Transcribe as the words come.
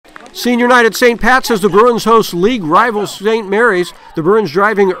Senior night at St. Pat's as the Bruins host league rival St. Mary's. The Bruins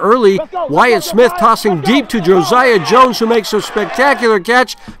driving early. WYATT Smith tossing deep to Josiah Jones, who makes a spectacular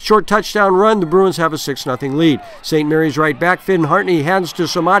catch. Short touchdown run. The Bruins have a 6-0 lead. St. Mary's right back Finn HARTNEY hands to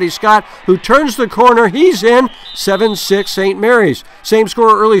SAMADI Scott, who turns the corner. He's in. 7-6 St. Mary's. Same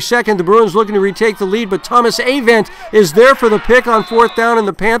score early second. The Bruins looking to retake the lead, but Thomas AVENT is there for the pick on 4th down, and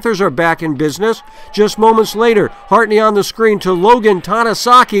the Panthers are back in business. Just moments later, HARTNEY on the screen to LOGAN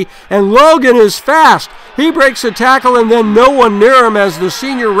TANASAKI, and Logan is fast. He breaks a tackle and then no one near him as the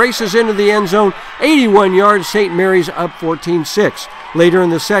senior races into the end zone. 81 yards, St. Mary's up 14-6. Later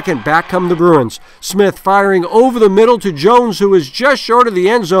in the second, back come the Bruins. Smith firing over the middle to Jones, who is just short of the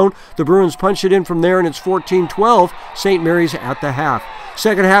end zone. The Bruins punch it in from there, and it's 14-12. St. Mary's at the half.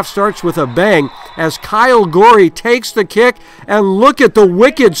 Second half starts with a bang as Kyle Gorey takes the kick, and look at the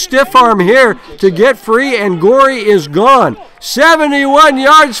wicked stiff arm here to get free, and Gorey is gone. 71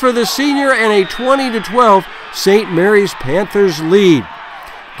 yards for the senior and a 20-12 St. Mary's Panthers lead.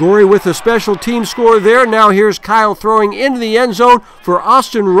 Gorey with a special team score there. Now here's Kyle throwing into the end zone for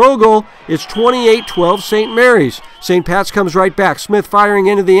Austin Rogel. It's 28-12 St. Mary's. St. Pat's comes right back. Smith firing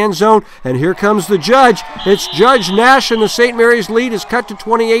into the end zone, and here comes the judge. It's Judge Nash, and the St. Mary's lead is cut to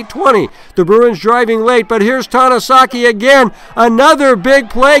 28-20. The Bruins driving late, but here's Tanasaki again. Another big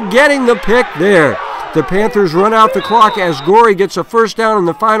play, getting the pick there. The Panthers run out the clock as Gorey gets a first down in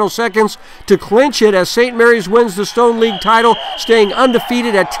the final seconds to clinch it as St. Mary's wins the Stone League title, staying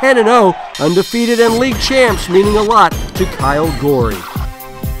undefeated at 10-0, undefeated and league champs, meaning a lot to Kyle Gorey.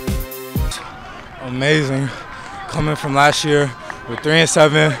 Amazing. Coming from last year with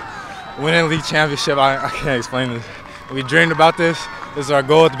 3-7, winning league championship, I can't explain this. We dreamed about this. This is our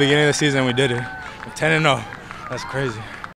goal at the beginning of the season, and we did it. 10-0. That's crazy.